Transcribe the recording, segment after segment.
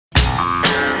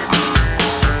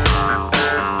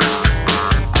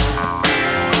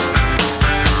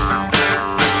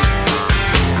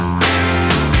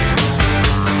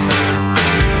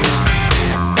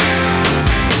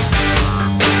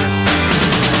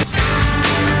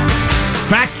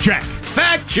check.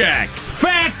 Fact check.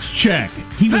 Fact check.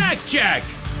 Fact check.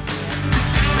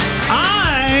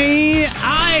 I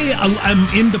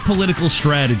am into political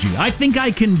strategy. I think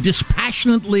I can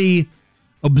dispassionately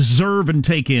observe and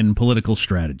take in political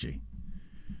strategy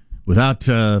without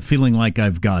feeling like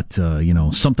I've got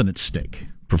something at stake.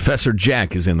 Professor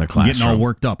Jack is in the classroom. Getting all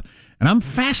worked up. And I'm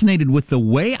fascinated with the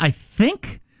way I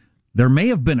think there may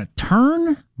have been a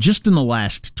turn just in the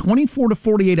last 24 to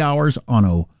 48 hours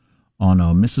on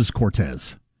Mrs.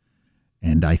 Cortez.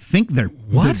 And I think they're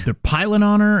piling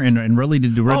on her and really to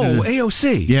do.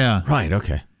 AOC. Yeah. Right.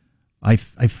 Okay. I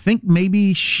think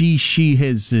maybe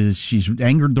she's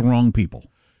angered the wrong people.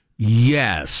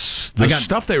 Yes. The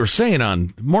stuff they were saying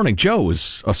on Morning Joe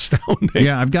was astounding.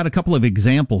 Yeah, I've got a couple of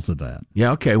examples of that. Yeah,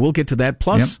 okay, we'll get to that.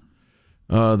 Plus,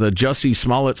 the Jussie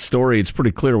Smollett story, it's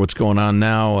pretty clear what's going on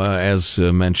now, as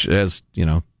mentioned, as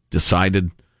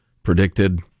decided,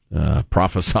 predicted,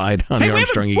 prophesied on the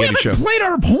Armstrong and Getty Show. We haven't played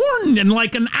our horn in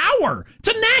like an hour. It's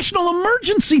a national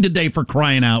emergency today, for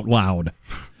crying out loud.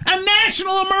 A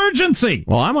national emergency.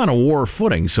 Well, I'm on a war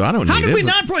footing, so I don't need it. How did we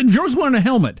not play? Joe's wearing a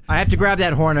helmet. I have to grab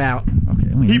that horn out.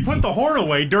 Okay. He put the horn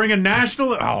away during a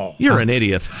national... Oh. You're an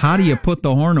idiot. How do you put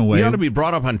the horn away? You ought to be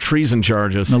brought up on treason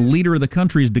charges. The leader of the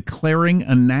country is declaring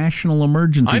a national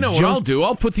emergency. I know what I'll do.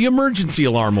 I'll put the emergency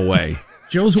alarm away.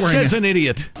 Joe's wearing Says an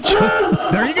idiot.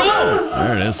 There you go.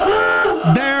 There it is.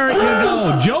 There you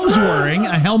go. Joe's wearing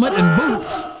a helmet and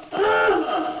boots.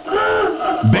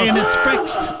 Bayonets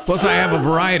fixed. Plus, I have a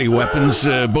variety of weapons,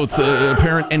 both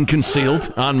apparent and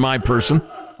concealed, on my person.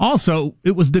 Also,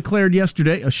 it was declared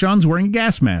yesterday. Sean's wearing a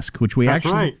gas mask, which we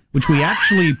actually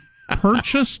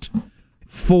purchased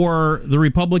for the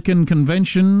Republican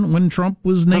convention when Trump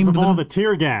was named. Because of all the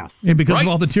tear gas. Yeah, because of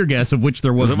all the tear gas, of which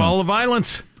there was. Because of all the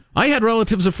violence. I had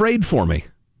relatives afraid for me.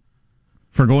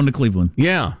 For going to Cleveland.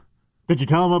 Yeah. Did you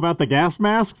tell them about the gas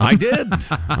masks? I did.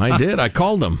 I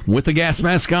called them with the gas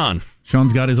mask on.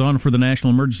 Sean's got his on for the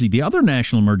national emergency. The other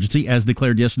national emergency, as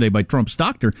declared yesterday by Trump's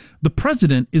doctor, the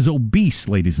president is obese,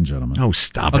 ladies and gentlemen. Oh,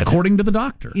 stop it. According to the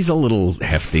doctor. He's a little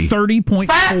hefty.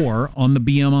 30.4 on the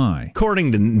BMI.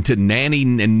 According to nanny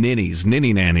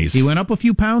nannies. He went up a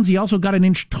few pounds. He also got an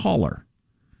inch taller,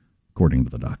 according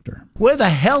to the doctor. Where the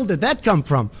hell did that come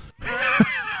from?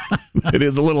 It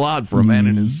is a little odd for a man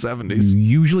in his 70s. You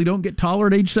usually don't get taller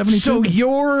at age 72. So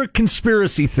your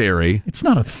conspiracy theory... It's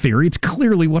not a theory. It's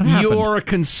clearly what happened. Your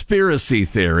conspiracy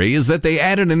theory is that they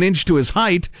added an inch to his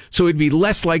height so he'd be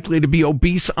less likely to be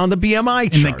obese on the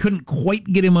BMI chart. And they couldn't quite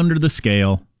get him under the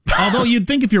scale. Although you'd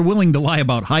think if you're willing to lie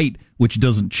about height, which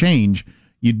doesn't change,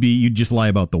 you'd just lie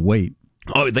about the weight.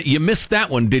 Oh, you missed that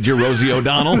one, did you, Rosie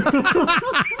O'Donnell?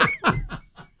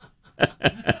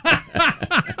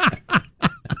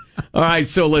 All right,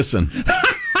 so listen.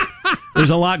 There's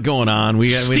a lot going on.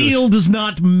 Steel does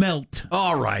not melt.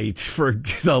 All right, for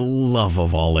the love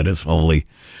of all that is holy.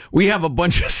 We have a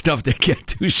bunch of stuff to get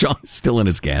to. Sean's still in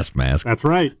his gas mask. That's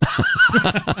right.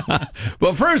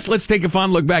 But first, let's take a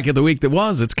fond look back at the week that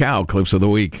was. It's Cow Clips of the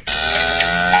Week.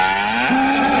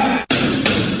 I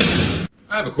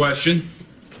have a question.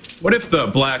 What if the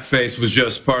blackface was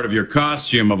just part of your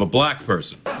costume of a black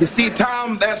person? You see,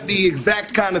 Tom, that's the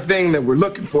exact kind of thing that we're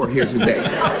looking for here today.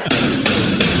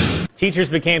 Teachers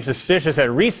became suspicious at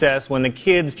recess when the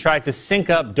kids tried to sync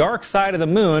up Dark Side of the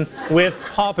Moon with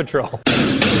Paw Patrol.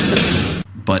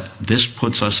 But this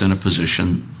puts us in a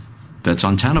position that's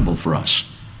untenable for us.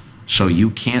 So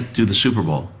you can't do the Super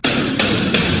Bowl.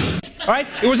 All right?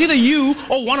 It was either you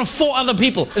or one of 4 other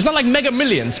people. It's not like Mega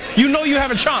Millions. You know you have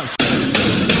a chance.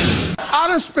 I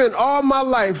done spent all my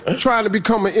life trying to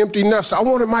become an empty nester. I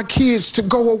wanted my kids to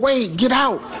go away, get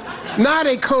out. Now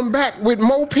they come back with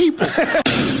more people.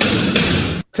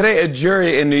 Today, a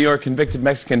jury in New York convicted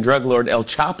Mexican drug lord El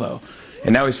Chapo,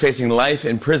 and now he's facing life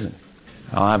in prison.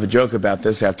 I'll have a joke about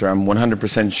this after I'm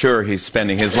 100% sure he's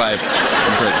spending his life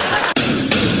in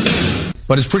prison.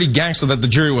 But it's pretty gangster that the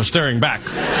jury was staring back.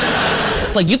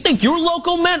 It's like, you think you're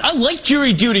local, man? I like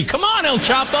jury duty. Come on, El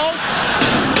Chapo.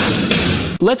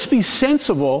 Let's be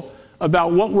sensible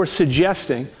about what we're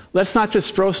suggesting. Let's not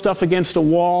just throw stuff against a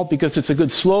wall because it's a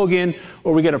good slogan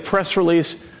or we get a press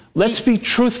release. Let's be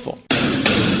truthful.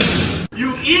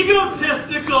 You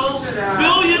egotistical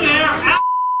billionaire.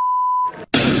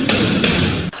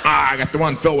 I got the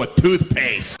one filled with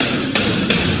toothpaste.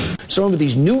 Some of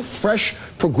these new, fresh,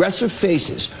 progressive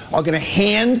faces are going to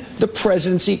hand the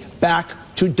presidency back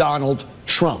to Donald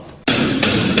Trump.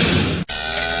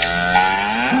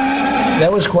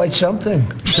 That was quite something.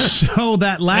 So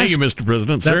that last... Thank you, Mr.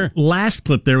 President, sir. Last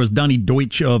clip there was Donnie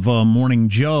Deutsch of Morning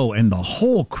Joe and the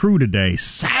whole crew today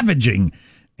savaging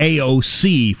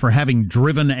AOC for having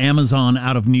driven Amazon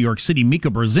out of New York City. Mika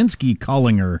Brzezinski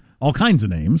calling her all kinds of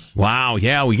names. Wow,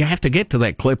 yeah, we have to get to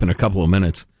that clip in a couple of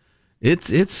minutes.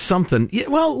 It's something. Yeah,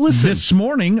 well, listen. This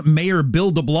morning, Mayor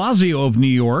Bill de Blasio of New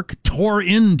York tore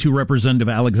into Representative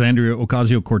Alexandria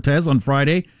Ocasio-Cortez on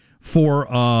Friday for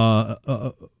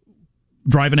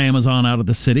driving Amazon out of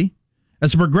the city.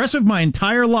 As a progressive my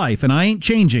entire life, and I ain't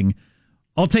changing,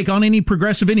 I'll take on any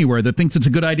progressive anywhere that thinks it's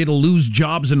a good idea to lose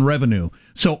jobs and revenue.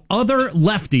 So other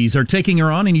lefties are taking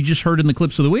her on, and you just heard in the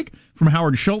clips of the week from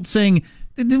Howard Schultz saying,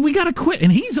 we got to quit.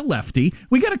 And he's a lefty.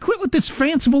 We got to quit with this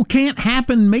fanciful, can't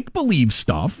happen, make-believe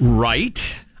stuff.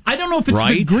 Right. I don't know if it's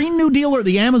the Green New Deal or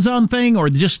the Amazon thing or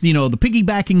just, the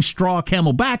piggybacking straw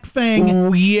camelback thing.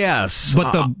 Oh, yes.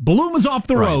 But the bloom is off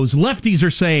the rose. Lefties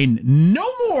are saying, no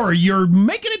more. You're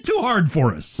making it too hard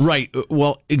for us. Right.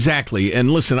 Well, exactly.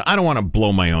 And listen, I don't want to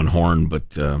blow my own horn,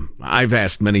 but I've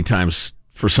asked many times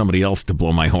for somebody else to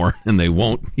blow my horn, and they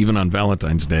won't, even on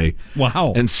Valentine's Day.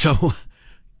 Wow. And so,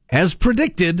 as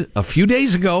predicted a few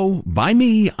days ago by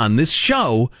me on this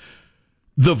show,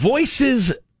 the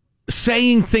voices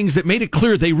saying things that made it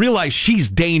clear they realize she's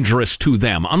dangerous to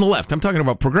them on the left. I'm talking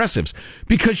about progressives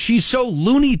because she's so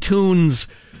Looney Tunes,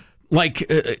 like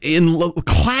in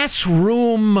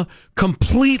classroom,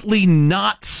 completely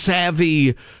not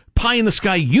savvy, pie in the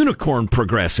sky unicorn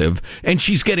progressive, and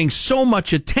she's getting so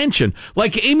much attention.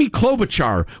 Like Amy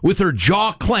Klobuchar with her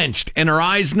jaw clenched and her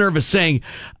eyes nervous saying,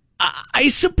 I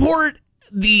support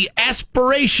the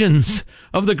aspirations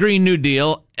of the Green New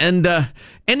Deal, and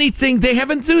anything, they have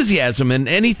enthusiasm, and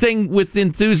anything with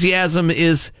enthusiasm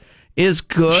is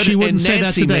good. She wouldn't and say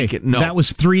Nancy that today. No. That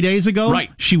was 3 days ago.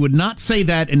 Right. She would not say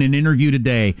that in an interview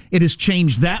today. It has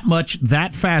changed that much,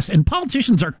 that fast. And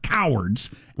politicians are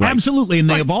cowards. Right. Absolutely. And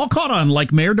they have all caught on,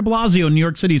 like Mayor de Blasio in New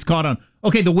York City's caught on.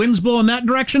 Okay, the wind's blowing that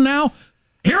direction now.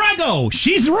 Here I go.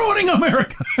 She's ruining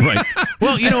America. Right.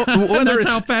 Well, whether that's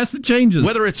it's how fast it changes.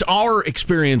 Whether it's our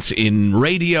experience in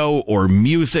radio or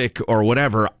music or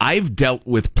whatever, I've dealt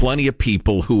with plenty of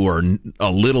people who are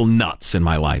a little nuts in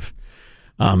my life.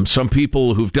 Some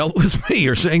people who've dealt with me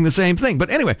are saying the same thing. But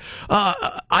anyway,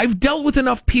 I've dealt with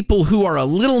enough people who are a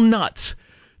little nuts.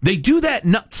 They do that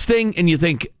nuts thing, and you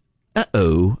think,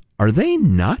 uh-oh, are they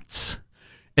nuts?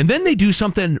 And then they do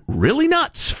something really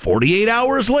nuts 48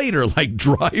 hours later, like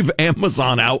drive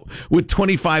Amazon out with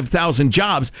 25,000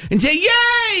 jobs and say,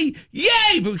 yay,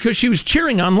 yay, because she was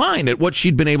cheering online at what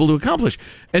she'd been able to accomplish.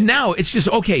 And now it's just,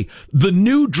 okay, the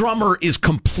new drummer is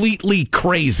completely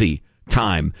crazy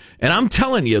time. And I'm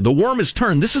telling you, the worm has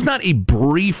turned. This is not a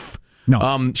brief...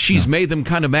 She's made them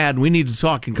kind of mad. We need to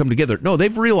talk and come together. No,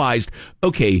 they've realized,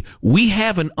 okay, we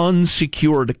have an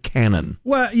unsecured cannon.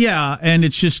 Well, yeah, and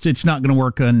it's not going to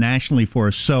work nationally for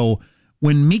us. So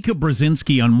when Mika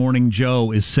Brzezinski on Morning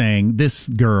Joe is saying this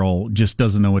girl just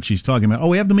doesn't know what she's talking about. Oh,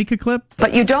 we have the Mika clip?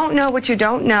 But you don't know what you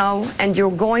don't know, and you're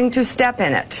going to step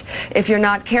in it if you're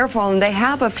not careful. And they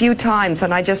have a few times,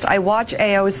 and I watch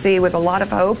AOC with a lot of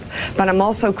hope, but I'm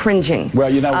also cringing. Well,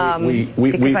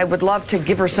 because I would love to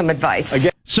give her some advice.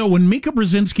 Again. So when Mika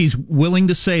Brzezinski's willing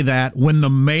to say that, when the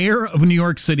mayor of New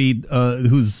York City,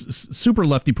 who's super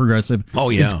lefty progressive,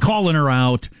 is calling her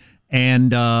out,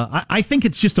 and I think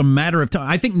it's just a matter of time.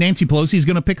 I think Nancy Pelosi's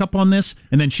going to pick up on this,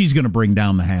 and then she's going to bring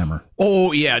down the hammer.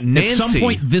 Oh, yeah, Nancy. At some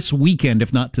point this weekend,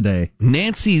 if not today.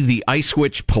 Nancy, the Ice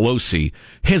Witch Pelosi,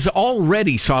 has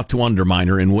already sought to undermine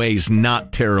her in ways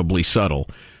not terribly subtle.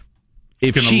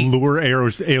 If she lure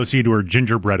AOC to her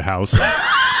gingerbread house,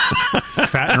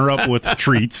 fatten her up with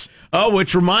treats. Oh,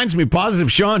 which reminds me, Positive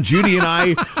Sean, Judy and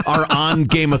I are on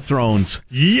Game of Thrones.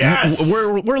 Yes!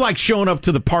 We're like showing up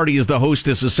to the party as the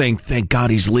hostess is saying, thank God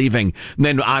he's leaving. And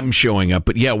then I'm showing up.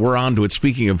 But yeah, we're on to it.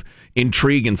 Speaking of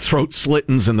intrigue and throat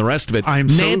slittens and the rest of it,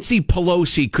 Nancy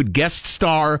Pelosi could guest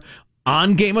star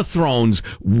on Game of Thrones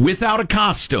without a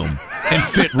costume and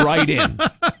fit right in.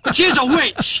 She's a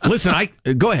witch! Listen,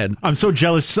 go ahead. I'm so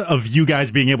jealous of you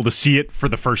guys being able to see it for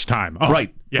the first time. Oh,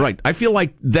 right. Yeah. Right. I feel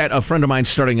like that a friend of mine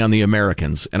starting on The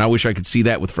Americans, and I wish I could see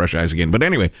that with fresh eyes again. But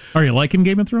anyway. Are you liking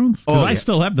Game of Thrones? Because I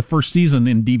still have the first season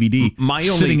in DVD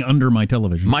sitting under my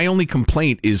television. My only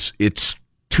complaint is it's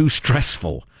too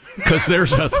stressful. Because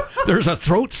there's a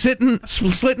throat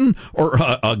slitting or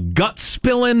a gut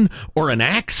spilling or an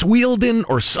axe wielding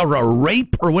or a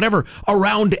rape or whatever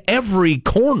around every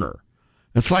corner.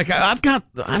 It's like I've got.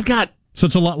 So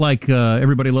it's a lot like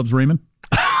Everybody Loves Raymond.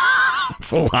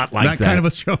 It's a lot like that kind of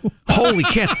a show. Holy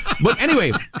cats! But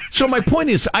anyway, so my point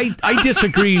is, I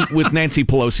disagree with Nancy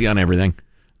Pelosi on everything.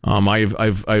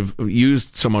 I've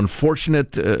used some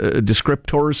unfortunate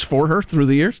descriptors for her through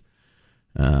the years.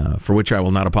 For which I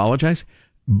will not apologize.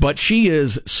 But she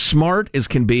is smart as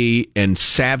can be and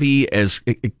savvy as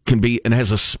it can be and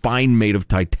has a spine made of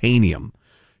titanium.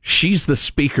 She's the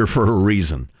speaker for a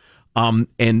reason.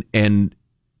 And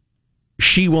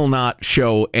she will not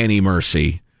show any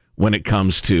mercy when it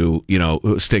comes to,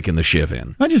 sticking the shiv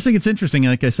in. I just think it's interesting.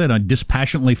 Like I said, I'm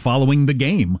dispassionately following the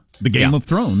Game of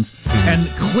Thrones. And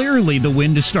clearly the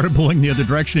wind has started blowing the other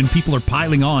direction and people are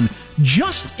piling on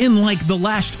just in like the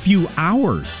last few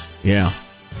hours. Yeah.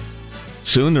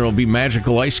 Soon there will be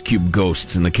magical ice cube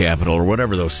ghosts in the Capitol or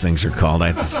whatever those things are called.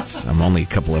 I'm only a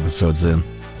couple episodes in.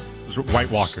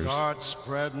 White walkers.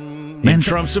 In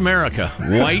Trump's America,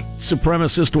 white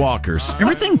supremacist walkers.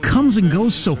 Everything comes and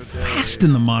goes so fast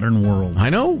in the modern world. I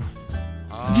know.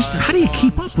 Just how do you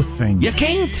keep up with things? You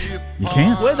can't. You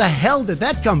can't? Where the hell did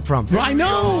that come from? I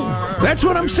know. That's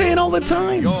what I'm saying all the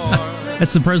time.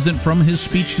 That's the president from his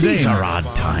speech today. These are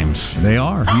odd times. They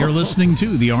are. You're listening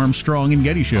to the Armstrong and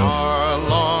Getty Show.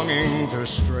 Armstrong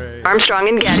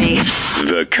and Getty.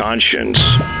 The conscience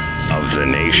of the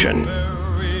nation.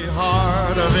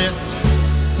 Heart of it,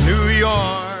 New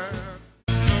York.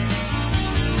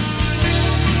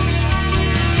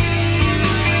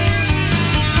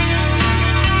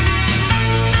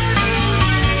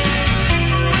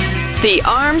 The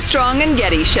Armstrong and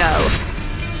Getty Show.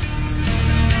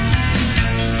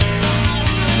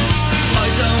 I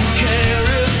don't care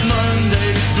if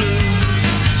Monday's blue,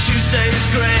 Tuesday's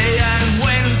grey and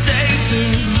Wednesday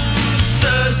too.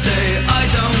 Thursday, I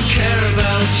don't care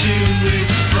about you.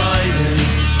 It's Friday,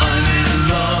 I'm in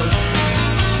love.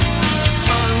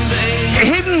 Monday.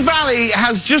 Hidden Valley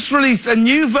has just released a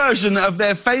new version of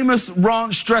their famous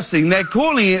ranch dressing. They're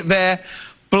calling it their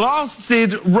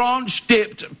Blasted Ranch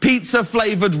Dipped Pizza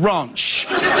Flavored Ranch.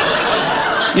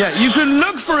 Yeah, you can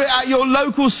look for it at your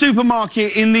local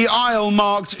supermarket in the aisle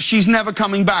marked, "She's never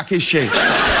coming back, is she?"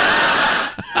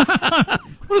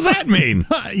 What does that mean?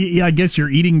 Yeah, I guess you're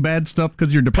eating bad stuff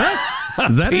because you're depressed.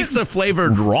 Is that Pizza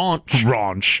flavored ranch?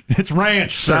 Ranch. It's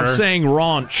ranch, Stop sir. saying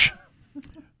ranch.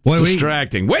 It's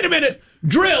distracting. Wait a minute.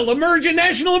 Drill.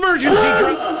 National emergency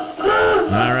drill.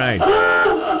 All right.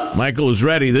 Michael is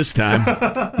ready this time.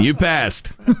 You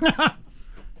passed.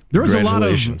 There was a lot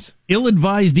of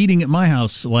ill-advised eating at my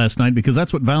house last night because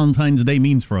that's what Valentine's Day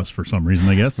means for us for some reason,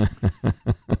 I guess.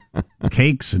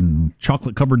 Cakes and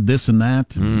chocolate-covered this and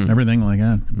that and everything like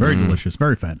that. Very delicious,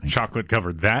 very fattening.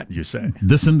 Chocolate-covered that, you say?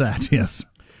 This and that, yes.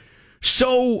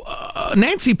 So,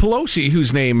 Nancy Pelosi,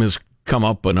 whose name has come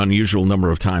up an unusual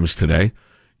number of times today,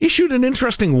 issued an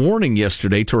interesting warning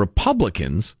yesterday to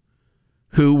Republicans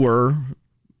who were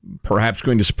perhaps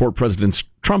going to support President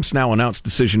Trump's now announced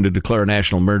decision to declare a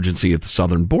national emergency at the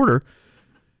southern border.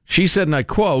 She said, and I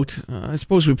quote, I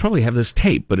suppose we probably have this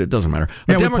tape, but it doesn't matter.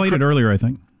 Yeah, we played it earlier, I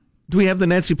think. Do we have the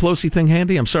Nancy Pelosi thing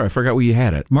handy? I'm sorry, I forgot where you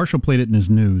had it. Marshall played it in his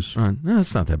news.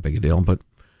 It's not that big a deal, but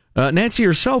Nancy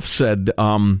herself said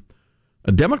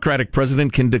a Democratic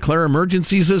president can declare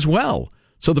emergencies as well.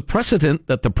 So the precedent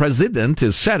that the president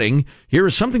is setting here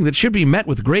is something that should be met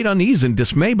with great unease and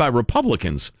dismay by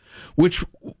Republicans, which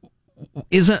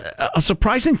is a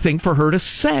surprising thing for her to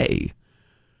say.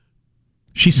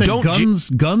 She said shootings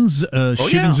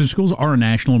in schools are a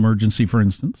national emergency, for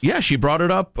instance. Yeah, she brought it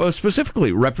up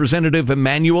specifically. Representative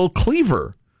Emmanuel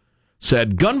Cleaver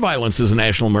said gun violence is a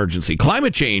national emergency.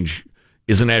 Climate change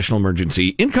is a national emergency.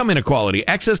 Income inequality,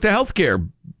 access to health care.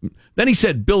 Then he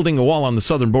said building a wall on the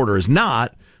southern border is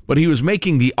not, but he was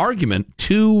making the argument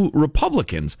to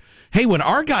Republicans. Hey, when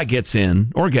our guy gets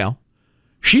in, or gal,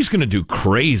 she's going to do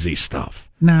crazy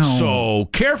stuff. Now, so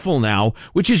careful now,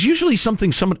 which is usually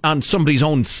something on somebody's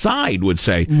own side would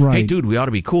say, hey, dude, we ought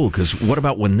to be cool because what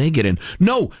about when they get in?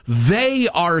 No, they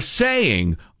are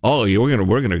saying, oh,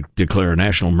 we're going to declare a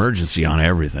national emergency on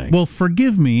everything. Well,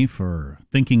 forgive me for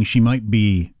thinking she might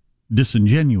be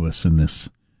disingenuous in this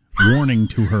warning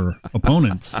to her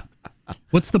opponents.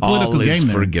 What's the political game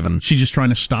there? Forgiven. She's just trying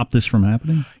to stop this from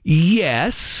happening?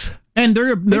 Yes. And there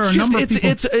are a number of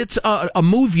people... It's a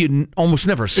move you almost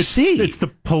never see. It's the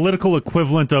political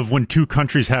equivalent of when two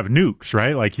countries have nukes,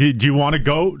 right? Like, do you want to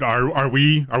go? Are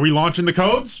we launching the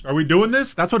codes? Are we doing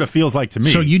this? That's what it feels like to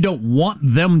me. So you don't want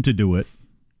them to do it.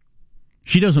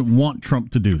 She doesn't want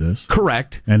Trump to do this.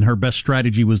 Correct. And her best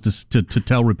strategy was to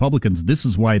tell Republicans this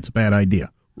is why it's a bad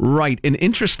idea. Right. And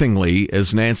interestingly,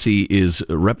 as Nancy is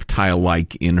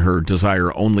reptile-like in her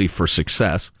desire only for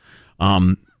success,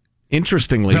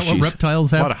 interestingly, is that what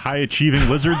reptiles have? A lot of high-achieving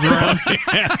lizards around.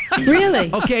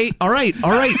 Really? Okay. All right,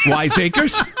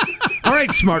 wiseacres. All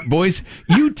right, smart boys.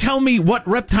 You tell me what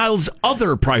reptiles'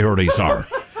 other priorities are.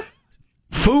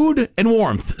 Food and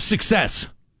warmth. Success.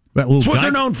 That's what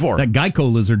they're known for. That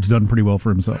Geico lizard's done pretty well for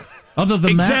himself. Other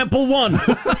than Example one.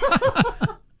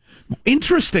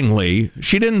 Interestingly,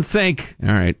 she didn't think, all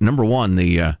right, number one,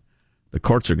 the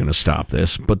courts are going to stop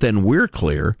this, but then we're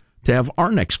clear to have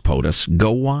our next POTUS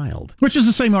go wild. Which is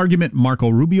the same argument Marco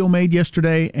Rubio made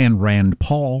yesterday and Rand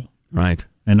Paul. Right.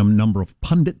 And a number of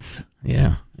pundits.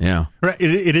 Yeah. Right.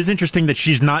 It is interesting that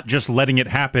she's not just letting it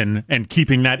happen and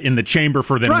keeping that in the chamber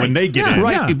for them when they get in.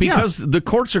 Right, because the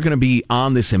courts are going to be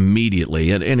on this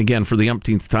immediately. And again, for the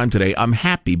umpteenth time today, I'm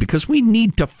happy because we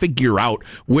need to figure out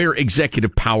where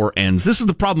executive power ends. This is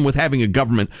the problem with having a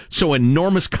government so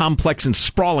enormous, complex, and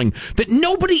sprawling that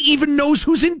nobody even knows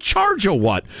who's in charge of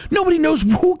what. Nobody knows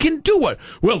who can do what.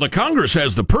 Well, the Congress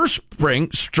has the purse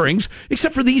strings,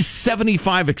 except for these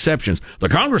 75 exceptions. The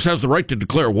Congress has the right to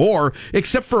declare war,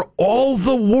 except for all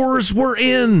the wars we're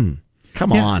in.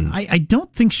 Come on. I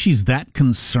don't think she's that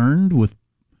concerned with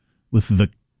the,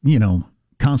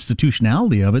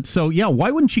 constitutionality of it. So, why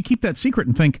wouldn't she keep that secret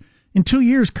and think, in 2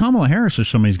 years, Kamala Harris or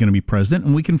somebody's going to be president,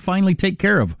 and we can finally take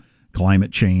care of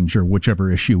climate change or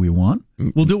whichever issue we want.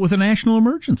 We'll do it with a national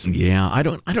emergency. Yeah, I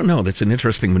don't know. That's an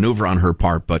interesting maneuver on her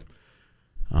part, but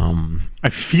I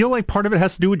feel like part of it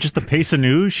has to do with just the pace of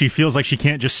news. She feels like she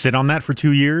can't just sit on that for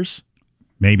 2 years.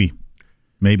 Maybe.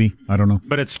 I don't know.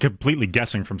 But it's completely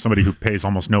guessing from somebody who pays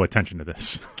almost no attention to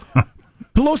this.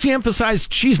 Pelosi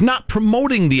emphasized she's not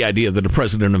promoting the idea that a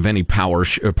president of any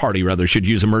party should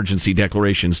use emergency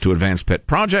declarations to advance pet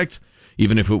projects,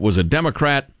 even if it was a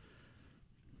Democrat.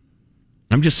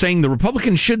 I'm just saying the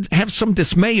Republicans should have some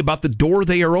dismay about the door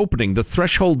they are opening, the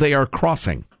threshold they are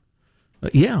crossing.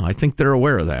 I think they're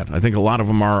aware of that. I think a lot of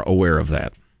them are aware of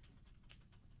that.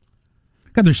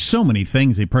 God, there's so many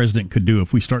things a president could do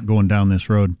if we start going down this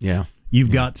road. Yeah.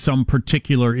 You've got some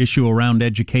particular issue around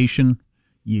education.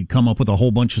 You come up with a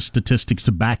whole bunch of statistics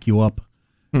to back you up,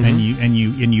 and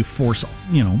you force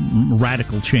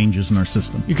radical changes in our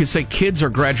system. You could say kids are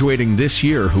graduating this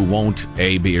year who won't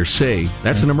A, B, or C.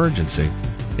 That's an emergency.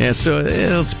 Yeah, so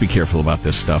let's be careful about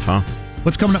this stuff, huh?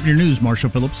 What's coming up in your news,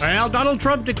 Marshall Phillips? Well, Donald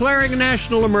Trump declaring a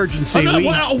national emergency.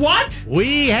 What?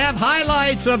 We have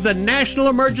highlights of the national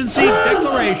emergency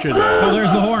declaration. Oh,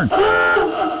 there's the horn.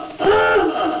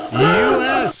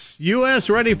 U.S.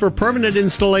 ready for permanent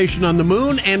installation on the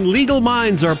moon, and legal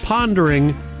minds are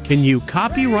pondering, can you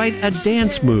copyright a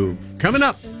dance move? Coming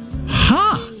up.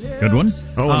 Good one.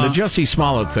 Oh, and the Jussie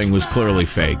Smollett thing was clearly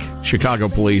fake. Chicago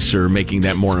police are making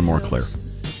that more and more clear.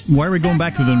 Why are we going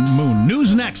back to the moon?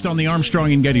 News next on the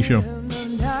Armstrong and Getty Show.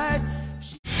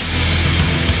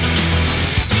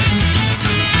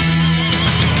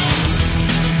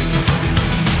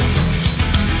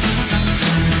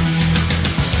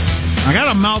 I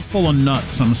got a mouthful of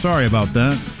nuts. I'm sorry about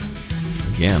that.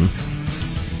 Again.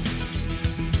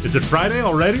 Is it Friday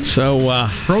already? So,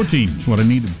 protein is what I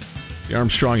needed. The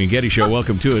Armstrong and Getty Show.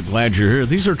 Welcome to it. Glad you're here.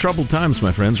 These are troubled times,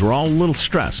 my friends. We're all a little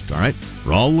stressed, all right?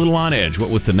 We're all a little on edge, what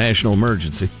with the national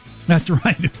emergency. That's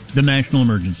right, the national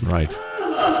emergency. Right.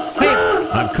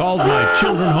 I've called my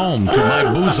children home to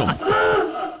my bosom.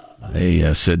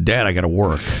 They said, Dad, I got to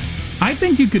work. I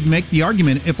think you could make the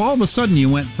argument if all of a sudden you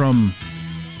went from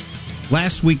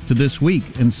last week to this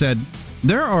week and said,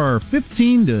 there are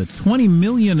 15 to 20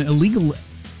 million illegal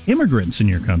immigrants in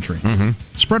your country,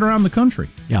 spread around the country.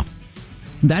 Yeah.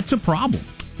 That's a problem.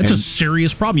 It's a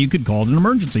serious problem. You could call it an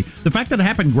emergency. The fact that it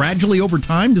happened gradually over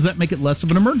time, does that make it less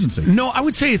of an emergency? No, I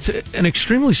would say it's an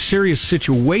extremely serious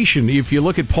situation. If you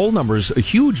look at poll numbers,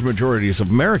 huge majorities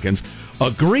of Americans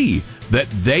agree that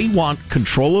they want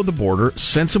control of the border,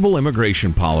 sensible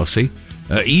immigration policy,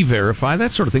 E-Verify,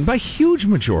 that sort of thing, by huge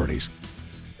majorities.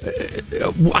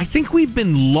 I think we've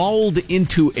been lulled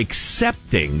into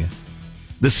accepting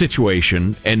the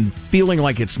situation and feeling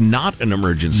like it's not an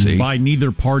emergency. By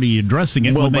neither party addressing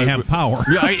it when they have power.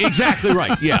 Yeah, exactly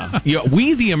right, yeah.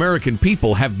 We, the American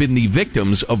people, have been the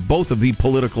victims of both of the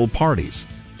political parties,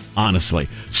 honestly.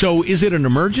 So is it an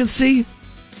emergency?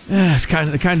 It's kind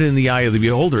of in the eye of the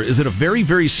beholder. Is it a very,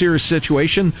 very serious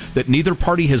situation that neither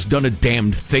party has done a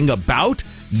damned thing about?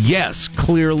 Yes,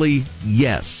 clearly,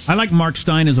 yes. I like Mark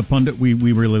Stein as a pundit. We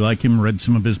really like him, read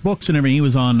some of his books and everything. He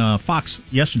was on Fox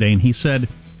yesterday, and he said,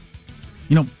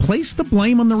 place the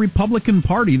blame on the Republican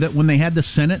Party that when they had the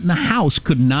Senate and the House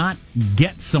could not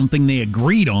get something they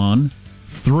agreed on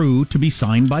through to be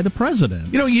signed by the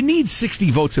president. You need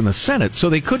 60 votes in the Senate, so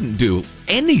they couldn't do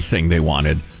anything they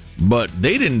wanted, but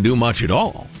they didn't do much at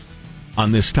all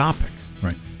on this topic.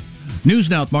 Right. News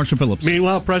now with Marshall Phillips.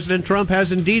 Meanwhile, President Trump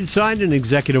has indeed signed an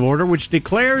executive order which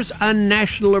declares a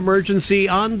national emergency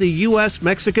on the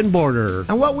U.S.-Mexican border.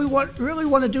 And what we really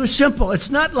want to do is simple.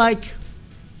 It's not like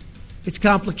it's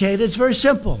complicated. It's very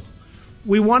simple.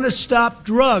 We want to stop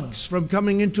drugs from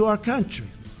coming into our country.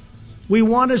 We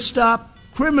want to stop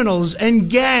criminals and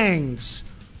gangs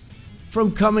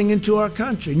from coming into our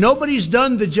country. Nobody's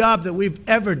done the job that we've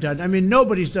ever done. I mean,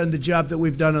 nobody's done the job that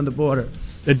we've done on the border.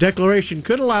 The declaration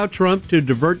could allow Trump to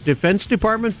divert Defense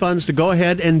Department funds to go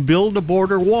ahead and build a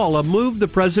border wall, a move the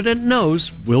president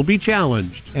knows will be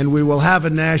challenged. And we will have a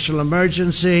national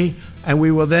emergency, and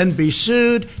we will then be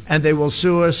sued, and they will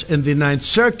sue us in the Ninth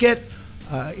Circuit,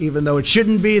 even though it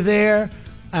shouldn't be there,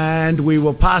 and we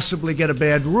will possibly get a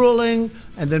bad ruling,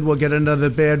 and then we'll get another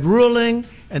bad ruling,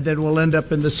 and then we'll end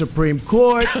up in the Supreme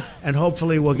Court, and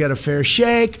hopefully we'll get a fair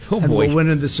shake, and we'll win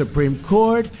in the Supreme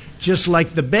Court, just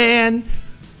like the ban.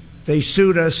 They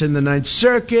sued us in the Ninth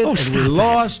Circuit, and we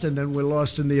lost, and then we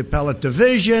lost in the appellate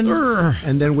division,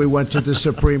 and then we went to the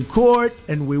Supreme Court,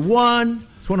 and we won.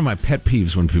 It's one of my pet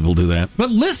peeves when people do that. But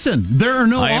listen, there are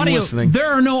no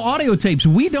audio tapes.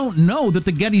 We don't know that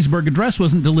the Gettysburg Address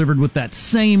wasn't delivered with that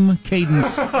same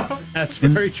cadence. That's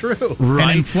very true.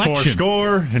 Right. Inflection.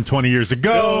 4 and 20 years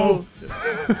ago.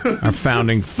 Our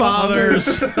founding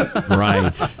fathers.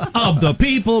 Right. Of the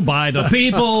people, by the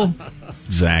people.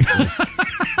 Exactly.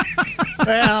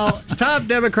 Well, top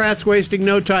Democrats wasting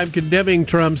no time condemning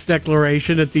Trump's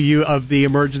declaration of the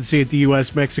emergency at the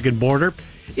U.S.-Mexican border.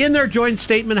 In their joint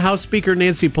statement, House Speaker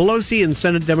Nancy Pelosi and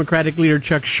Senate Democratic leader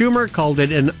Chuck Schumer called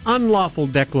it an unlawful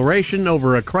declaration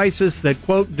over a crisis that,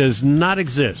 quote, does not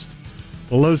exist.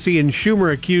 Pelosi and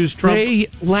Schumer accused Trump. They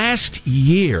last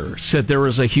year said there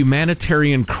was a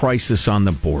humanitarian crisis on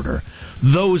the border.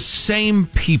 Those same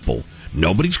people.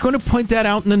 Nobody's going to point that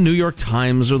out in the New York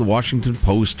Times or the Washington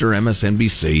Post or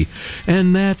MSNBC,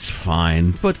 and that's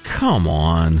fine. But come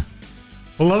on.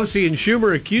 Pelosi and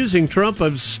Schumer accusing Trump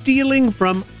of stealing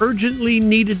from urgently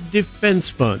needed defense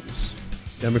funds.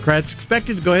 Democrats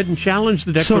expected to go ahead and challenge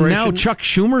the declaration. So now Chuck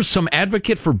Schumer's some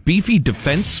advocate for beefy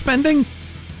defense spending?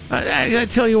 I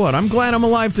tell you what, I'm glad I'm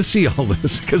alive to see all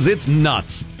this, because it's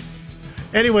nuts.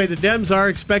 Anyway, the Dems are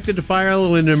expected to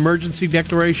file an emergency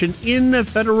declaration in the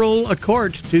federal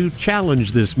court to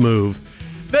challenge this move.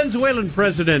 Venezuelan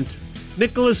President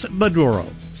Nicolas Maduro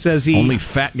says he... Only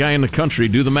fat guy in the country,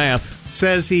 do the math.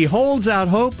 Says he holds out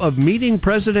hope of meeting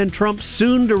President Trump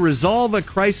soon to resolve a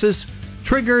crisis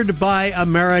triggered by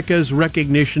America's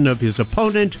recognition of his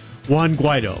opponent, Juan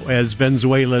Guaido, as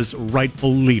Venezuela's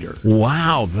rightful leader.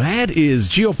 Wow, that is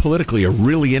geopolitically a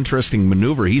really interesting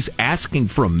maneuver. He's asking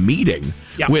for a meeting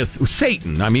with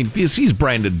Satan. I mean, he's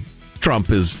branded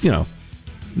Trump as,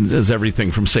 as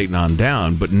everything from Satan on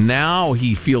down. But now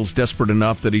he feels desperate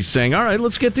enough that he's saying, all right,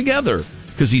 let's get together.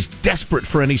 Because he's desperate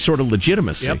for any sort of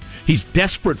legitimacy. Yep. He's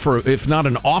desperate for, if not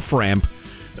an off-ramp,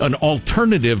 an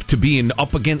alternative to being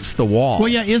up against the wall. Well,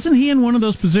 yeah, isn't he in one of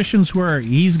those positions where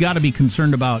he's got to be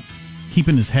concerned about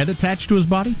keeping his head attached to his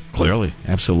body? Clearly.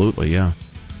 Absolutely, yeah.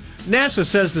 NASA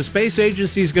says the space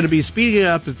agency is going to be speeding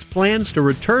up its plans to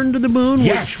return to the moon,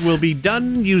 which will be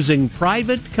done using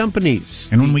private companies.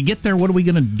 And when we get there, what are we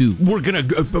going to do? We're going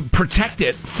to protect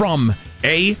it from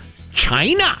A,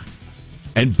 China,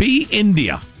 and B,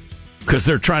 India. Because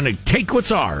they're trying to take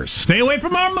what's ours. Stay away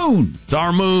from our moon. It's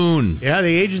our moon. Yeah,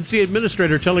 the agency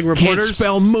administrator telling reporters... Can't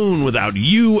spell moon without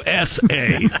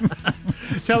USA.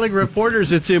 Telling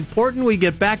reporters it's important we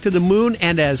get back to the moon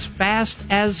and as fast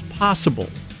as possible.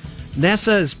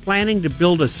 NASA is planning to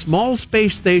build a small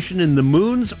space station in the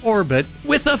moon's orbit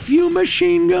with a few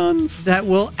machine guns that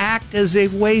will act as a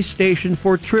way station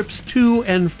for trips to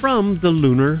and from the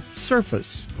lunar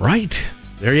surface. Right.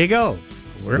 There you go.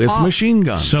 We're with off. Machine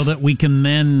guns. So that we can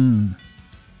then...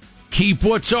 keep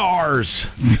what's ours.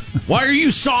 Why are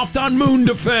you soft on moon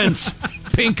defense,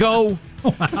 Pinko?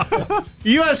 Wow.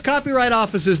 U.S. Copyright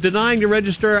Office is denying to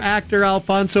register actor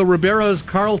Alfonso Ribeiro's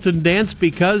Carlton dance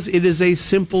because it is a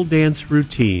simple dance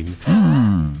routine.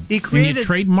 He created... Can you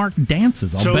trademark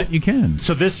dances? I'll bet you can.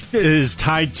 So this is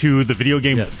tied to the video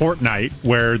game Fortnite,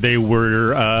 where they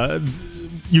were...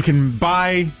 you can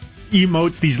buy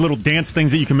emotes, these little dance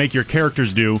things that you can make your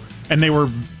characters do, and they were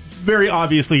very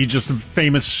obviously just some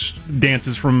famous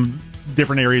dances from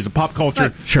different areas of pop culture.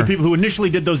 Right. Sure. The people who initially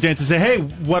did those dances say, hey,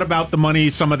 what about the money,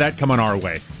 some of that coming our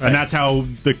way? Right. And that's how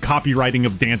the copywriting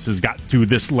of dances got to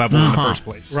this level in the first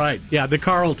place. Right. Yeah, the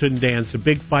Carlton dance, a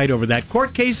big fight over that.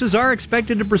 Court cases are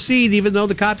expected to proceed, even though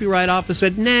the Copyright Office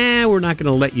said, nah, we're not going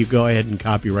to let you go ahead and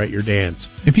copyright your dance.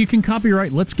 If you can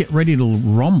copyright Let's Get Ready to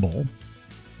Rumble...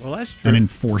 Well, that's true. And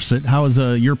enforce it. How is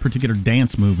your particular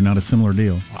dance move not a similar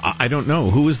deal? I don't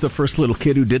know. Who was the first little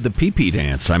kid who did the pee-pee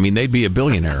dance? I mean, they'd be a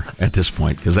billionaire at this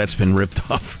point because that's been ripped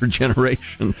off for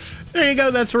generations. There you go.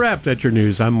 That's a wrap. That's your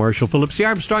news. I'm Marshall Phillips, the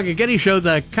Armstrong and Getty Show,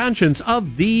 the conscience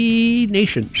of the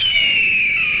nation.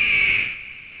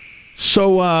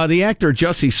 So the actor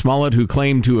Jussie Smollett, who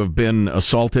claimed to have been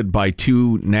assaulted by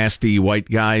two nasty white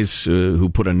guys who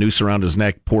put a noose around his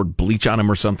neck, poured bleach on him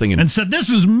or something, and said, "This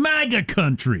is MAGA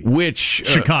country,"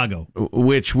 Chicago,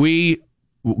 which we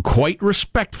quite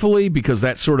respectfully, because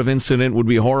that sort of incident would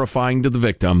be horrifying to the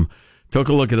victim, took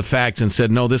a look at the facts and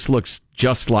said, no, this looks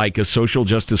just like a social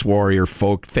justice warrior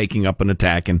faking up an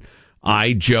attack. And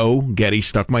I, Joe Getty,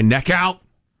 stuck my neck out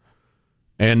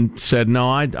and said, no,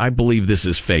 I believe this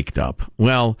is faked up.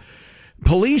 Well,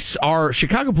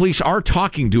 Chicago police are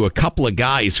talking to a couple of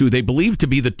guys who they believe to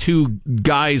be the two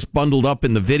guys bundled up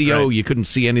in the video. Right. You couldn't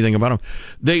see anything about them.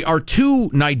 They are two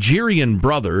Nigerian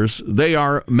brothers. They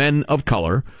are men of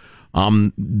color.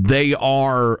 They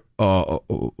are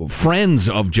friends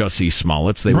of Jussie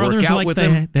Smollett's. They brothers, work out like with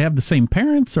him. They have the same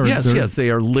parents? Or yes, they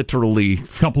are literally a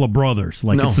couple of brothers,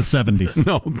 like it's the 70s.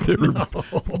 No,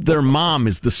 their mom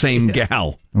is the same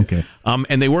gal. Okay.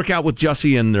 And they work out with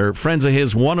Jussie, and they're friends of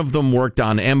his. One of them worked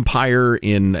on Empire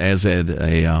as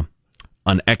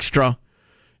an extra.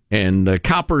 And the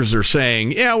coppers are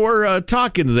saying, yeah, we're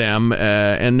talking to them,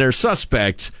 and they're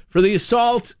suspects for the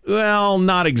assault. Well,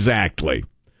 not exactly.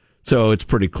 So it's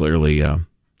pretty clearly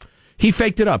he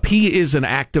faked it up. He is an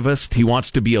activist. He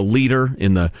wants to be a leader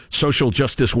in the social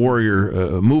justice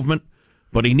warrior movement,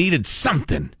 but he needed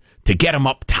something to get him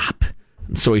up top.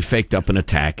 And so he faked up an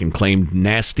attack and claimed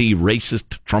nasty,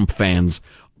 racist Trump fans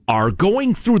are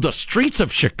going through the streets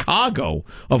of Chicago,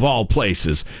 of all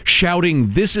places,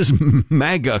 shouting, "This is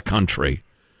MAGA country,"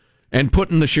 and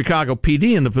putting the Chicago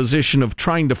PD in the position of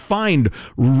trying to find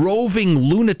roving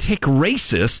lunatic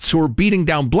racists who are beating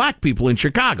down black people in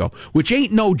Chicago, which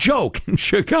ain't no joke in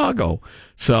Chicago.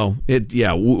 So,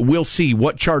 we'll see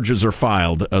what charges are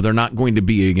filed. They're not going to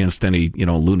be against any,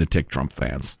 lunatic Trump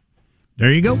fans.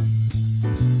 There you go.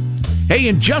 Hey,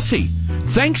 and Jussie,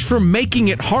 thanks for making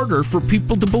it harder for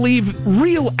people to believe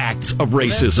real acts of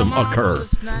racism occur.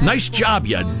 Nice job,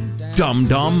 you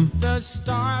dum-dum.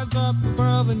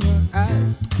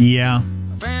 Yeah,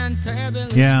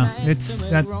 it's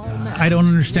that. I don't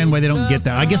understand why they don't get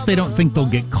that. I guess they don't think they'll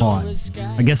get caught.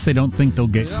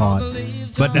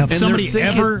 But if somebody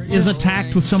ever is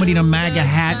attacked with somebody in a MAGA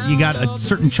hat, you got a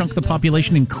certain chunk of the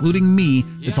population, including me,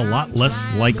 it's a lot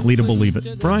less likely to believe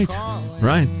it. Right.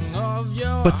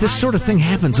 But this sort of thing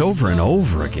happens over and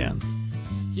over again.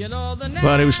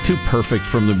 But it was too perfect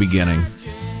from the beginning.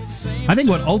 I think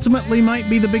what ultimately might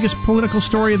be the biggest political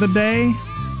story of the day,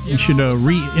 you should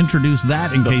reintroduce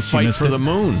that in case you missed it. The fight for the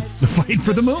moon. The fight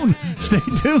for the moon. Stay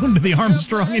tuned to the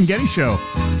Armstrong and Getty Show.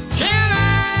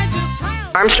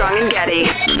 Armstrong and Getty.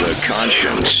 The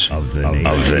conscience of the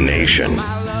nation.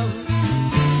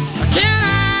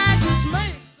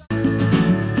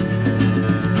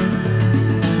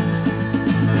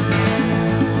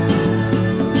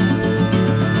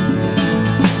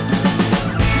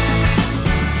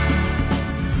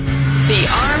 The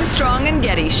Armstrong and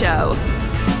Getty Show.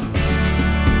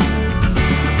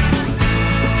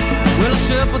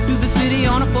 Through the city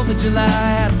on a 4th of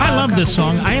July. I love this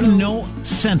song. I have no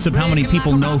sense of how many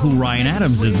people know who Ryan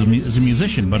Adams is as a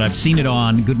musician, but I've seen it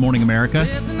on Good Morning America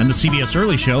and the CBS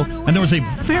Early Show, and there was a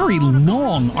very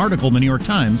long article in the New York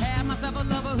Times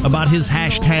about his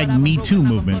hashtag Me Too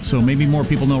movement, so maybe more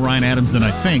people know Ryan Adams than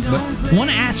I think. But one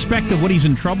aspect of what he's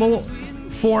in trouble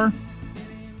for,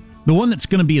 the one that's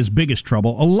going to be his biggest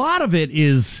trouble, a lot of it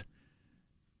is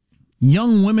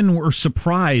young women were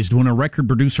surprised when a record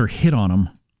producer hit on them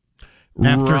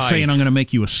after saying, I'm going to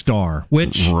make you a star.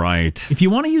 Which, if you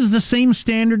want to use the same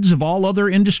standards of all other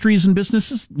industries and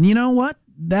businesses, you know what?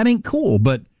 That ain't cool.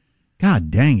 But, God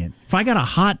dang it. If I got a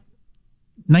hot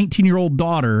 19-year-old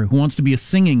daughter who wants to be a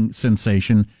singing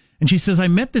sensation, and she says, I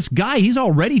met this guy, he's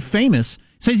already famous,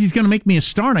 says he's going to make me a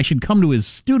star, and I should come to his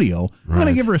studio. I'm going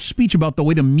to give her a speech about the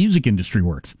way the music industry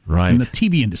works. And the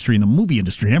TV industry and the movie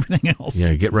industry and everything else.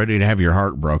 Yeah, get ready to have your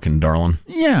heart broken, darling.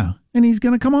 Yeah, and he's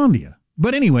going to come on to you.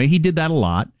 But anyway, he did that a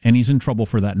lot, and he's in trouble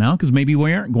for that now, because maybe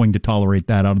we aren't going to tolerate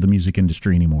that out of the music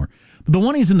industry anymore. But the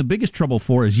one he's in the biggest trouble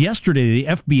for is yesterday the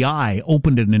FBI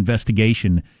opened an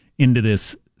investigation into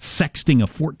this sexting a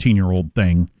 14-year-old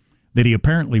thing that he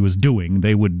apparently was doing.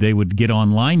 They would get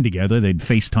online together, they'd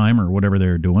FaceTime or whatever they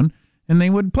were doing, and they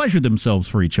would pleasure themselves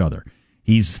for each other.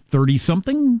 He's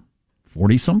 30-something,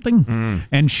 40-something,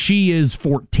 and she is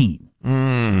 14.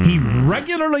 He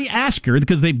regularly asks her,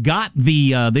 because they've got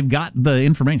the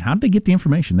information. How did they get the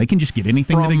information? They can just get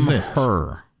anything from that exists.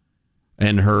 Her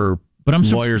and her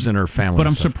lawyers and her family. But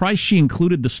I'm surprised she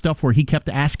included the stuff where he kept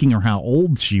asking her how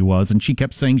old she was, and she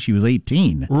kept saying she was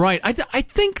 18. Right. I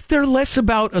think they're less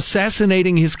about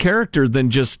assassinating his character than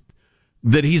just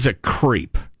that he's a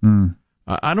creep.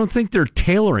 I don't think they're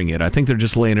tailoring it. I think they're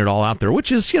just laying it all out there,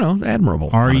 which is, admirable.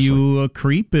 Are honestly. you a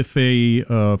creep if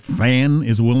a fan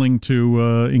is willing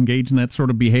to engage in that sort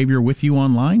of behavior with you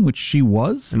online, which she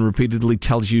was? And repeatedly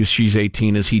tells you she's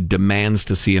 18 as he demands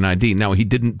to see an ID. Now, he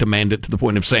didn't demand it to the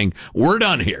point of saying, we're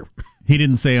done here. He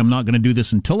didn't say, I'm not going to do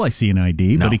this until I see an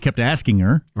ID, but he kept asking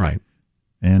her. Right.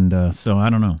 And so I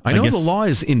don't know. I know the law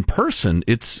is in person.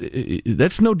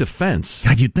 That's no defense.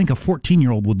 God, you'd think a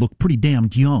 14-year-old would look pretty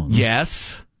damned young.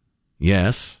 Yes.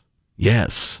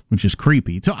 Which is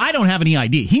creepy. So I don't have any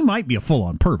idea. He might be a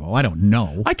full-on pervo. I don't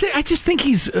know. I just think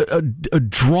he's a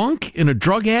drunk and a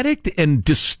drug addict and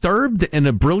disturbed and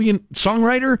a brilliant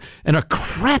songwriter and a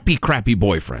crappy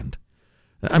boyfriend.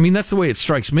 I mean, that's the way it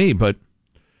strikes me, but...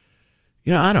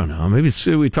 I don't know. Maybe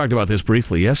we talked about this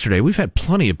briefly yesterday. We've had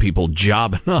plenty of people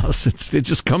jobbing us. It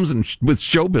just comes in with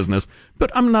show business.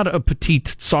 But I'm not a petite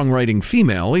songwriting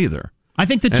female either. I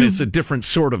think it's a different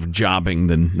sort of jobbing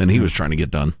than he was trying to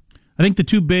get done. I think the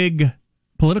two big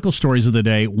political stories of the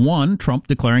day: one, Trump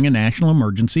declaring a national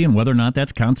emergency and whether or not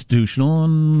that's constitutional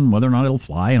and whether or not it'll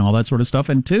fly and all that sort of stuff.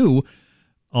 And two,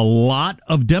 a lot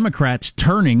of Democrats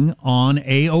turning on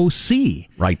AOC.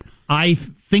 Right. I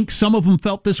think some of them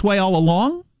felt this way all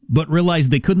along, but realized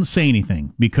they couldn't say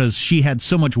anything because she had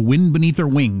so much wind beneath her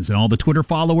wings and all the Twitter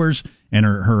followers and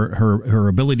her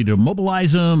ability to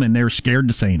mobilize them, and they're scared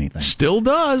to say anything. Still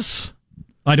does.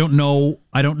 I don't know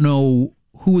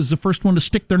who was the first one to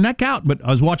stick their neck out, but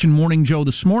I was watching Morning Joe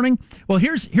this morning. Well,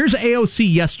 here's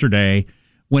AOC yesterday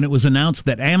when it was announced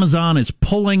that Amazon is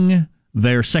pulling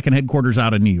their second headquarters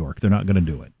out of New York. They're not going to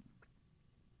do it.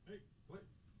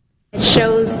 It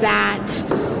shows that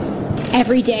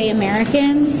everyday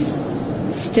Americans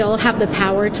still have the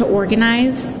power to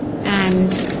organize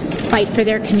and fight for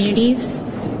their communities,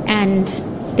 and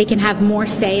they can have more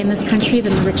say in this country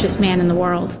than the richest man in the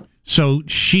world. So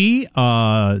she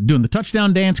doing the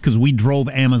touchdown dance because we drove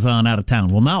Amazon out of town.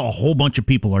 Well, now a whole bunch of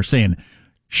people are saying,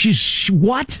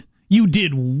 what? You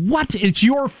did what? It's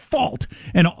your fault.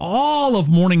 And all of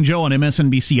Morning Joe on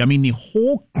MSNBC, I mean, the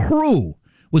whole crew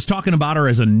was talking about her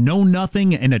as a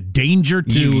know-nothing and a danger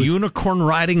to... You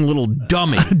unicorn-riding little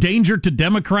dummy. Danger to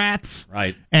Democrats.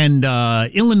 Right. And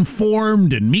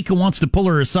ill-informed, and Mika wants to pull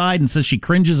her aside and says she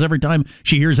cringes every time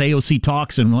she hears AOC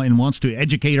talks and wants to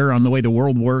educate her on the way the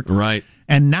world works. Right.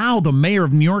 And now the mayor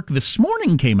of New York this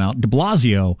morning came out, de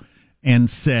Blasio, and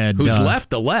said... Who's left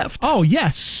the left. Oh,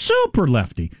 yes, super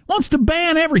lefty. Wants to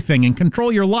ban everything and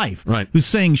control your life. Right. Who's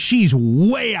saying she's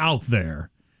way out there.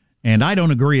 And I don't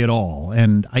agree at all.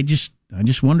 And I just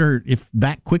wonder if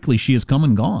that quickly she has come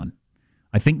and gone.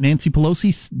 I think Nancy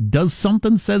Pelosi does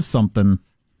something, says something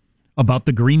about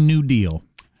the Green New Deal.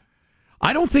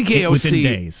 I don't think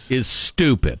AOC is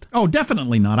stupid. Oh,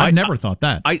 definitely not. I never thought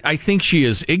that. I think she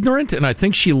is ignorant, and I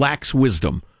think she lacks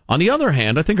wisdom. On the other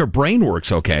hand, I think her brain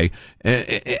works okay.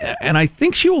 And I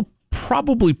think she will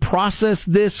probably process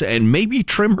this and maybe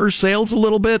trim her sails a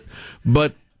little bit,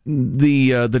 but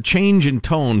the change in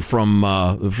tone from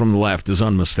the left is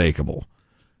unmistakable.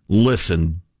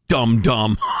 Listen,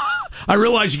 dumb. I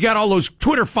realize you got all those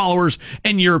Twitter followers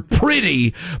and you're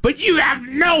pretty, but you have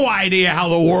no idea how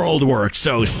the world works.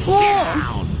 So sit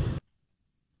down.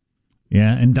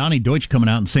 Yeah, and Donnie Deutsch coming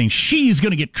out and saying she's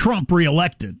going to get Trump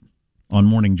reelected on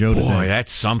Morning Joe today. Boy,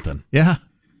 that's something. Yeah,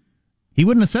 he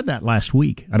wouldn't have said that last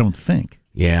week, I don't think.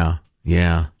 Yeah.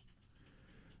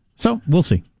 So we'll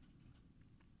see.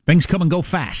 Things come and go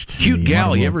fast. Cute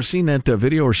gal. You ever seen that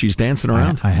video where she's dancing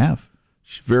around? I have.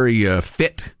 She's very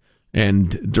fit.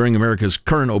 And during America's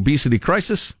current obesity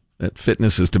crisis, that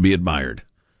fitness is to be admired.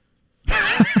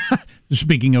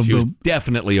 Speaking of... She was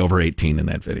definitely over 18 in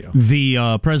that video.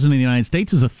 The President of the United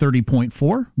States is a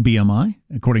 30.4 BMI,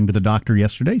 according to the doctor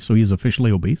yesterday, so he's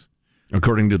officially obese.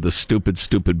 According to the stupid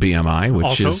BMI, which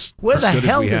also, is... where the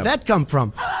hell did that come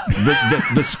from?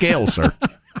 The scale, sir.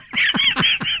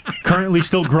 Currently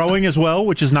still growing as well,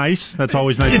 which is nice. That's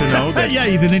always nice to know. Yeah,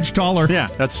 he's an inch taller. Yeah,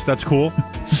 that's cool.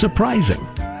 Surprising.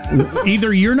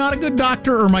 Either you're not a good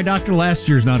doctor or my doctor last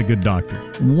year's not a good doctor.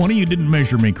 One of you didn't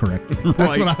measure me correctly. That's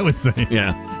right. what I would say.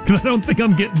 Yeah. Because I don't think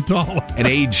I'm getting taller. At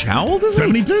age, how old is he?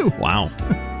 72. Wow.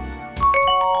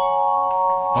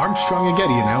 Armstrong and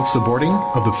Getty announce the boarding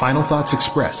of the Final Thoughts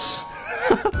Express.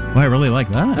 Well, I really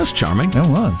like that. That's charming. That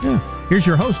was. Yeah. Here's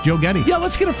your host, Joe Getty. Yeah,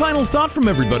 let's get a final thought from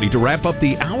everybody to wrap up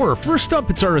the hour. First up,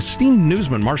 it's our esteemed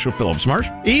newsman, Marshall Phillips. Marsh?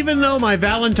 Even though my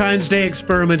Valentine's Day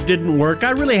experiment didn't work, I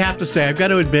really have to say, I've got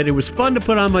to admit, it was fun to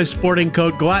put on my sporting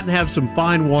coat, go out and have some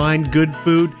fine wine, good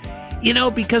food,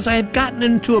 because I had gotten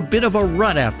into a bit of a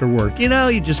rut after work.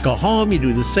 You just go home, you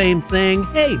do the same thing.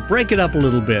 Hey, break it up a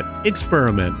little bit.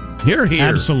 Experiment. Here.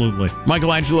 Absolutely.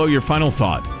 Michelangelo, your final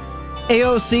thought.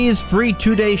 AOC's free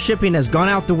 2-day shipping has gone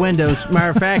out the window. As a matter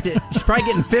of fact, she's probably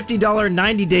getting $50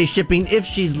 90-day shipping if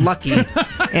she's lucky.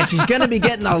 And she's going to be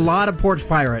getting a lot of porch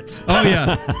pirates. Oh,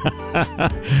 yeah.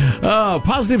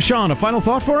 Positive Sean, a final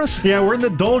thought for us? Yeah, we're in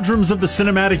the doldrums of the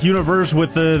cinematic universe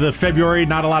with the February.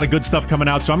 Not a lot of good stuff coming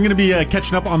out. So I'm going to be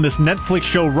catching up on this Netflix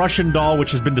show, Russian Doll,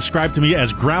 which has been described to me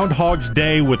as Groundhog's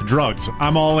Day with drugs.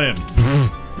 I'm all in.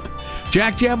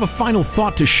 Jack, do you have a final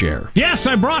thought to share? Yes,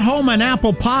 I brought home an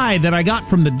apple pie that I got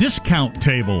from the discount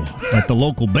table at the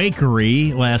local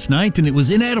bakery last night, and it was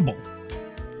inedible.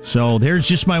 So there's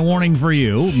just my warning for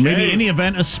you. Maybe any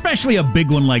event, especially a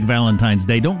big one like Valentine's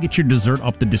Day, don't get your dessert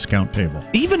off the discount table.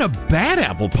 Even a bad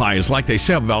apple pie is like they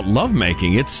say about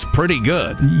lovemaking. It's pretty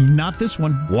good. Not this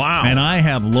one. Wow. And I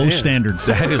have low standards.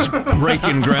 That is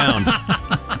breaking ground.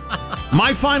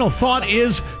 My final thought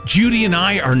is Judy and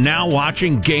I are now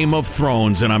watching Game of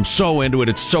Thrones, and I'm so into it.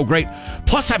 It's so great.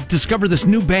 Plus, I've discovered this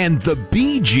new band, the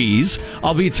Bee Gees.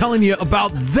 I'll be telling you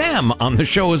about them on the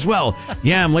show as well.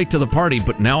 Yeah, I'm late to the party,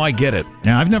 but now I get it.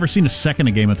 Yeah, I've never seen a second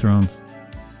of Game of Thrones.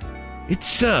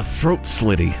 It's throat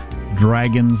slitty.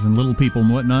 Dragons and little people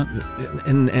and whatnot.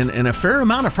 And a fair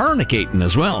amount of fornicating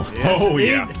as well. Yes, oh,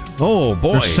 yeah. Oh,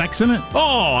 boy. There's sex in it?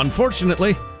 Oh,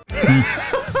 unfortunately.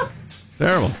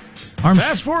 Terrible.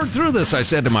 Fast forward through this, I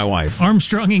said to my wife.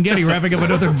 Armstrong and Getty wrapping up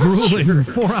another grueling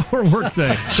 4-hour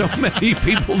workday. So many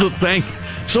people to thank.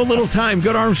 So little time.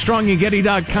 Go to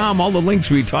ArmstrongandGetty.com. All the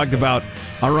links we talked about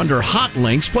are under hot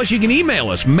links. Plus, you can email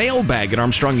us,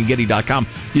 mailbag@ArmstrongandGetty.com.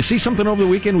 You see something over the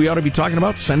weekend we ought to be talking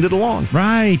about, send it along.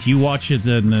 Right. You watch it,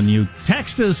 and then you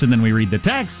text us, and then we read the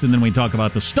text, and then we talk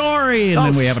about the story, and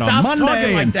then we have it on Monday.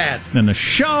 Talking like and that. then the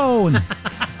show. And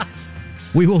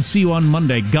we will see you on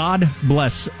Monday. God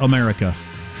bless America.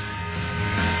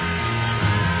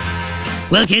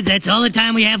 Well, kids, that's all the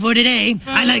time we have for today.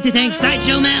 I'd like to thank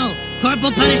Sideshow Mel,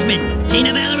 Corporal Punishment,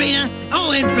 Tina Ballerina,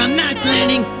 and from Knots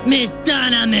Landing, Miss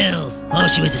Donna Mills. Oh,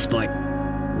 she was a sport.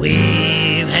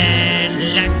 We've had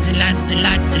lots and lots and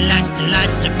lots and lots and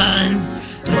lots of fun.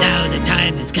 Now the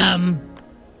time has come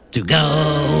to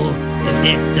go. If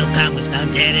this silkcon was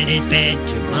found dead in his bed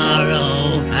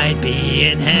tomorrow, I'd be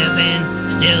in heaven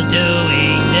still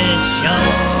doing this show.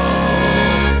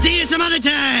 See you some other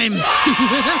time.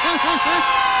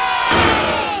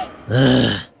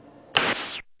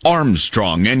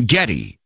 Armstrong and Getty.